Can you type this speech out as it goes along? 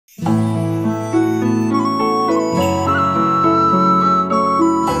这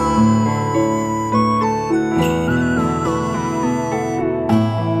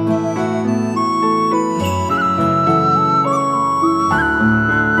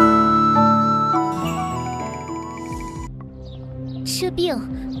病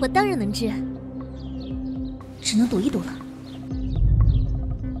我当然能治，只能赌一赌了。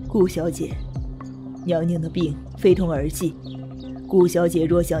顾小姐，娘娘的病非同儿戏，顾小姐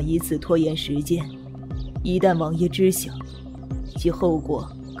若想以此拖延时间，一旦王爷知晓，其后果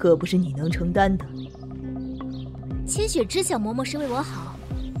可不是你能承担的。千雪知晓嬷嬷是为我好，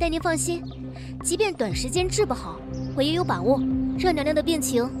但您放心，即便短时间治不好，我也有把握让娘娘的病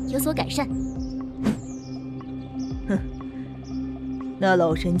情有所改善。哼，那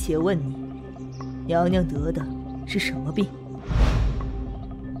老臣且问你，娘娘得的是什么病？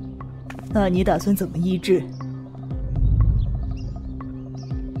那你打算怎么医治？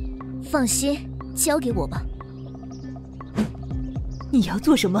放心，交给我吧。你要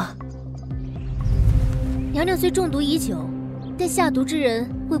做什么？娘娘虽中毒已久，但下毒之人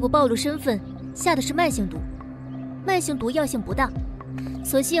为不暴露身份，下的是慢性毒。慢性毒药性不大，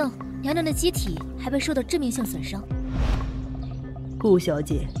所幸娘娘的机体还未受到致命性损伤。顾小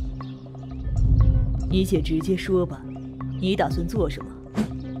姐，你且直接说吧，你打算做什么？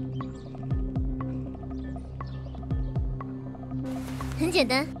很简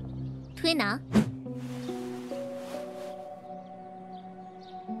单，推拿。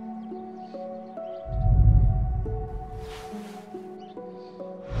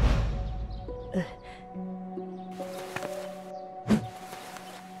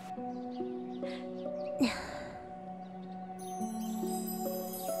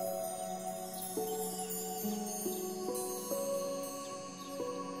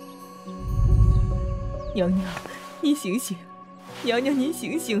娘娘，你醒醒！娘娘，您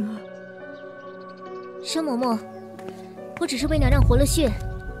醒醒啊！申嬷嬷，我只是为娘娘活了血，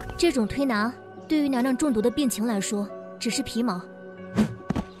这种推拿对于娘娘中毒的病情来说只是皮毛。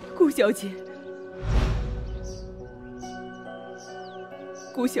顾小姐，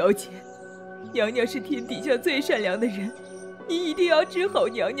顾小姐，娘娘是天底下最善良的人，你一定要治好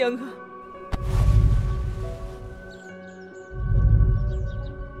娘娘啊！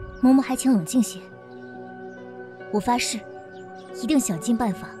嬷嬷还请冷静些，我发誓，一定想尽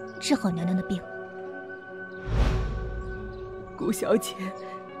办法治好娘娘的病。顾小姐，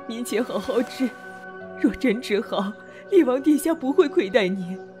您且好好治，若真治好，厉王殿下不会亏待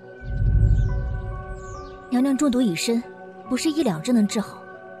您。娘娘中毒已深，不是一两日能治好，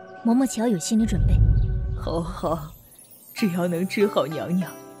嬷嬷且要有心理准备。好好，只要能治好娘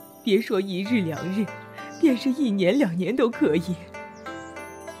娘，别说1日2日，便是1年2年都可以。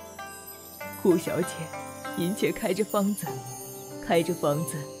顾小姐，您且开着方子，开着方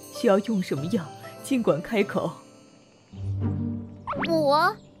子需要用什么药，尽管开口。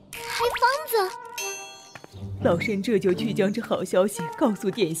我开方子？老身这就去将这好消息告诉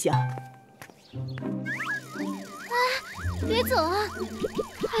殿下。别走啊！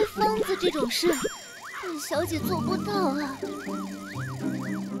开方子这种事，本小姐做不到啊。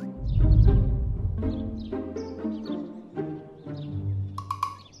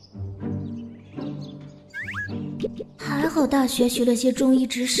还好大学学了些中医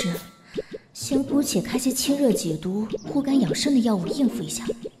知识，先姑且开些清热解毒、护肝养肾的药物应付一下。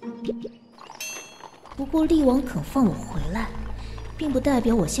不过厉王肯放我回来，并不代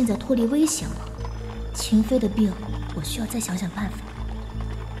表我现在脱离危险了。秦妃的病，我需要再想想办法。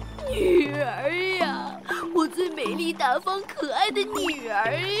女儿呀，我最美丽、大方、可爱的女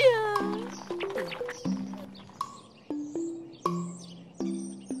儿呀！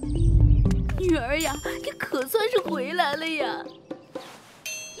女儿呀，你可算是回来了呀！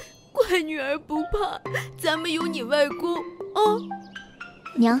乖女儿不怕，咱们有你外公哦。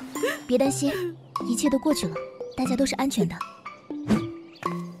娘，别担心，一切都过去了，大家都是安全的。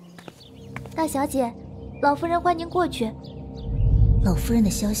大小姐，老夫人欢迎过去。老夫人的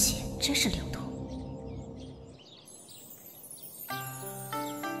消息真是流通。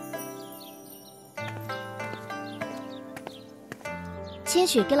千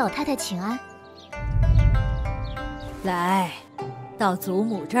雪给老太太请安。来，到祖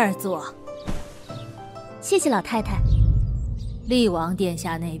母这儿坐。谢谢老太太。厉王殿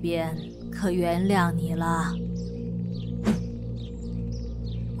下那边可原谅你了？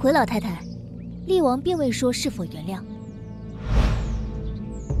回老太太，厉王并未说是否原谅。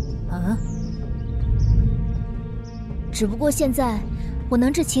嗯？只不过现在我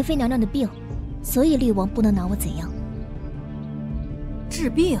能治秦妃娘娘的病，所以厉王不能拿我怎样。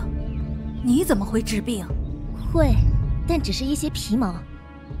治病？你怎么会治病？会，但只是一些皮毛。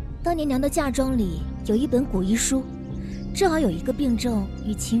当年娘的嫁妆里有一本古医书，正好有一个病症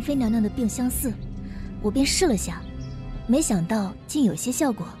与秦妃娘娘的病相似，我便试了下，没想到竟有些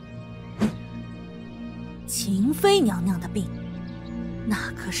效果。秦妃娘娘的病，那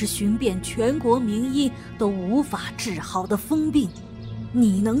可是寻遍全国名医都无法治好的疯病，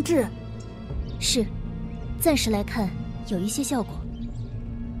你能治？是，暂时来看有一些效果。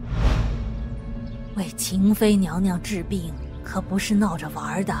为秦妃娘娘治病可不是闹着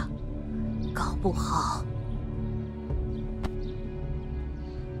玩的，搞不好……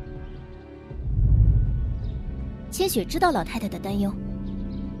千雪知道老太太的担忧，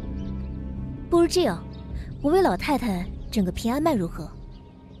不如这样，我为老太太整个平安脉如何？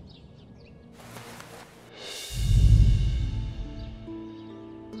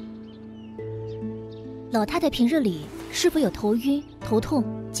老太太平日里是否有头晕、头痛、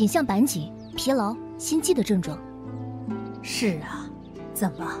颈项板紧、疲劳、心悸的症状？是啊，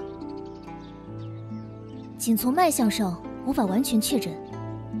怎么？仅从脉象上无法完全确诊。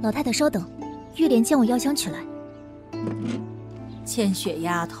老太太稍等，玉莲将我药箱取来。千雪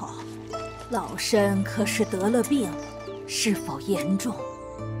丫头，老身可是得了病，是否严重？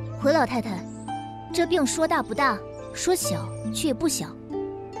回老太太，这病说大不大，说小却也不小。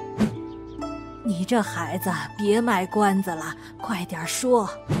你这孩子别卖关子了，快点说。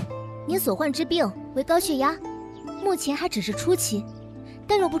您所患之病为高血压，目前还只是初期，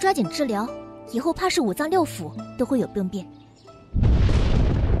但若不抓紧治疗，以后怕是五脏六腑都会有病变。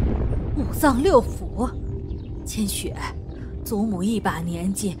五脏六腑？千雪，祖母一把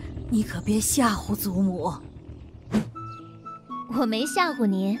年纪，你可别吓唬祖母。我没吓唬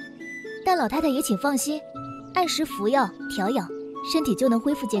您，但老太太也请放心，按时服药调养，身体就能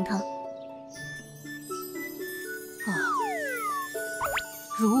恢复健康。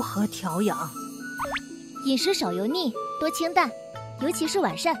如何调养？饮食少油腻，多清淡，尤其是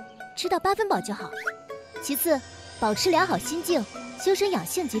晚膳，吃到8分饱就好。其次，保持良好心境，修身养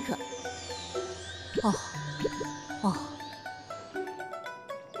性即可。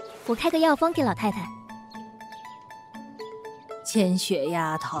我开个药方给老太太。千雪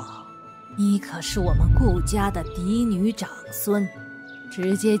丫头，你可是我们顾家的嫡女长孙，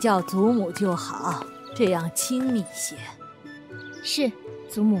直接叫祖母就好，这样亲密些。是，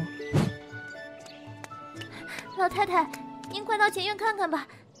祖母。老太太，您快到前院看看吧，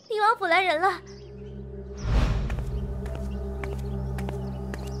厉王府来人了。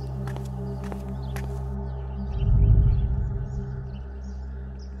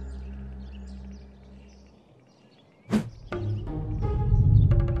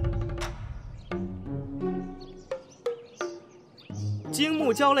金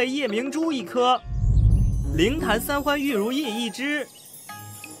木胶类夜明珠1颗，灵坛三欢玉如印1只，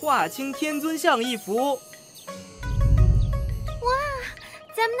华清天尊像1幅。哇，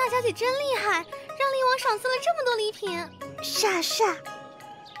咱们大小姐真厉害，让厉王赏赐了这么多礼品，煞。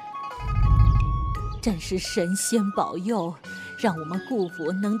真是神仙保佑，让我们顾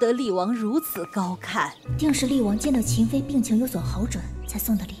府能得厉王如此高看。定是厉王见到秦妃病情有所好转才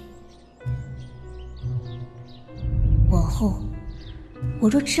送的礼。往后我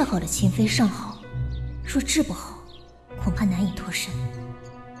若治好了秦妃尚好，若治不好，恐怕难以脱身。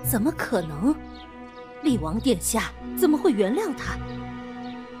怎么可能？厉王殿下怎么会原谅他？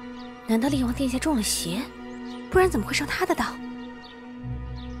难道厉王殿下中了邪？不然怎么会上他的当？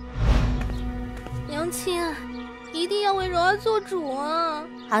娘亲，一定要为柔儿做主啊！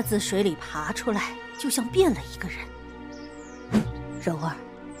他自水里爬出来，就像变了一个人。柔儿，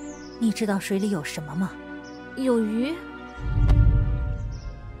你知道水里有什么吗？有鱼。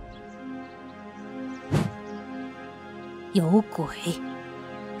有鬼，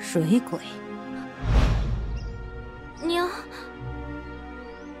水鬼。娘，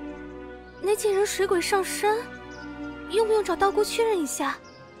那几人水鬼上身，用不用找道姑确认一下？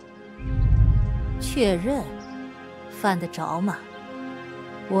确认？犯得着吗？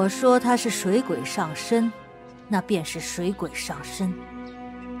我说他是水鬼上身，那便是水鬼上身。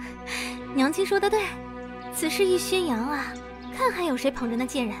娘亲说得对，此事一宣扬啊，看还有谁捧着那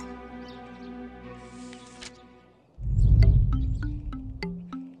贱人。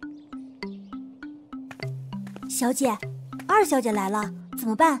小姐，二小姐来了，怎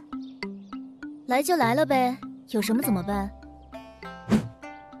么办？来就来了呗，有什么怎么办？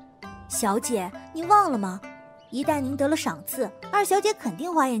小姐，您忘了吗？一旦您得了赏赐，二小姐肯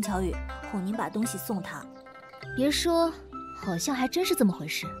定花言巧语，哄您把东西送她。别说，好像还真是这么回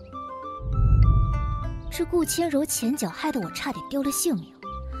事。这顾千柔前脚害得我差点丢了性命，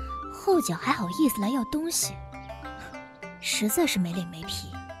后脚还好意思来要东西，实在是没脸没皮。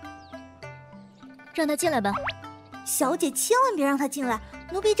让她进来吧。小姐千万别让她进来，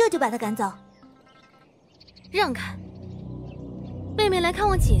奴婢这就把他赶走。让开！妹妹来看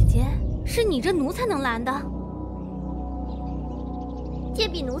望姐姐，是你这奴才能拦的？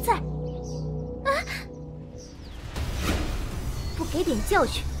贱婢奴才！啊！不给点教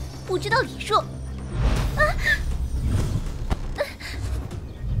训，不知道礼数！啊！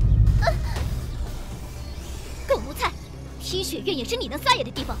狗奴才！天雪院也是你能撒野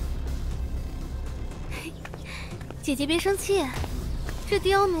的地方。姐姐别生气，这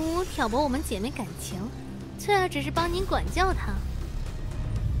刁奴挑拨我们姐妹感情，翠儿只是帮您管教她。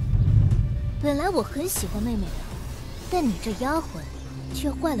本来我很喜欢妹妹的，但你这丫鬟却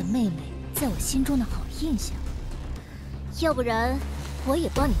坏了妹妹在我心中的好印象。要不然，我也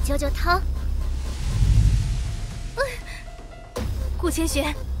帮你教教她。顾千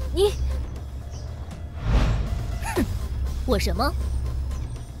雪，你……哼，我什么？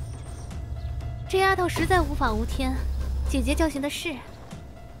这丫头实在无法无天，姐姐教训的是。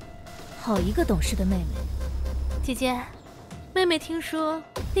好一个懂事的妹妹。姐姐，妹妹听说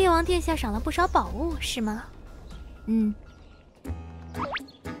厉王殿下赏了不少宝物，是吗？嗯。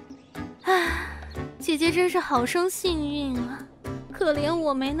唉，姐姐真是好生幸运啊，可怜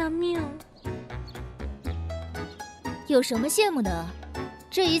我没那命。有什么羡慕的？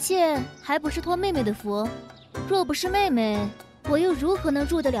这一切还不是托妹妹的福。若不是妹妹，我又如何能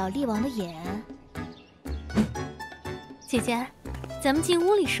入得了厉王的眼？姐姐，咱们进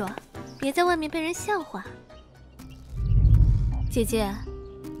屋里说，别在外面被人笑话。姐姐，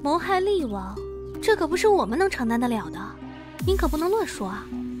谋害厉王，这可不是我们能承担得了的，您可不能乱说啊。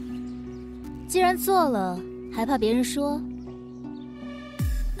既然做了，还怕别人说？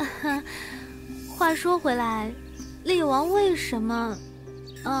话说回来，厉王为什么？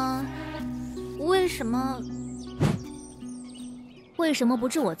为什么不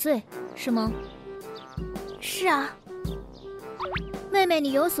治我罪？是吗？是啊。妹妹，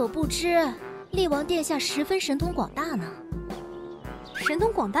你有所不知，厉王殿下十分神通广大呢。神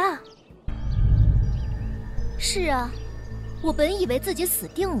通广大？是啊，我本以为自己死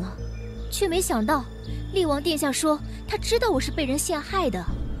定了，却没想到厉王殿下说他知道我是被人陷害的，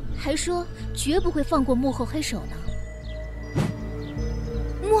还说绝不会放过幕后黑手呢。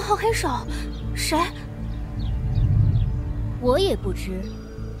幕后黑手？谁？我也不知，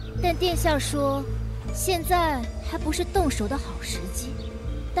但殿下说现在还不是动手的好时机，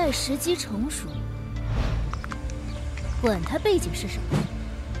待时机成熟，管他背景是什么，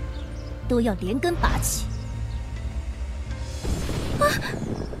都要连根拔起。啊！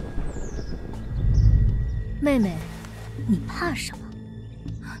妹妹，你怕什么？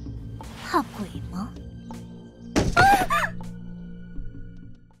怕鬼吗？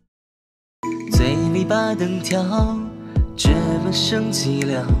嘴里把灯挑，质问生寂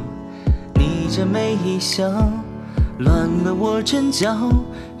寥。你这眉一笑，乱了我阵脚，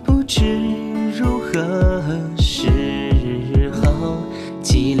不知如何是好。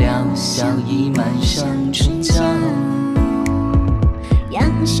寂寥笑意漫上唇角，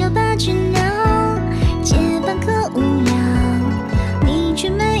杨修把君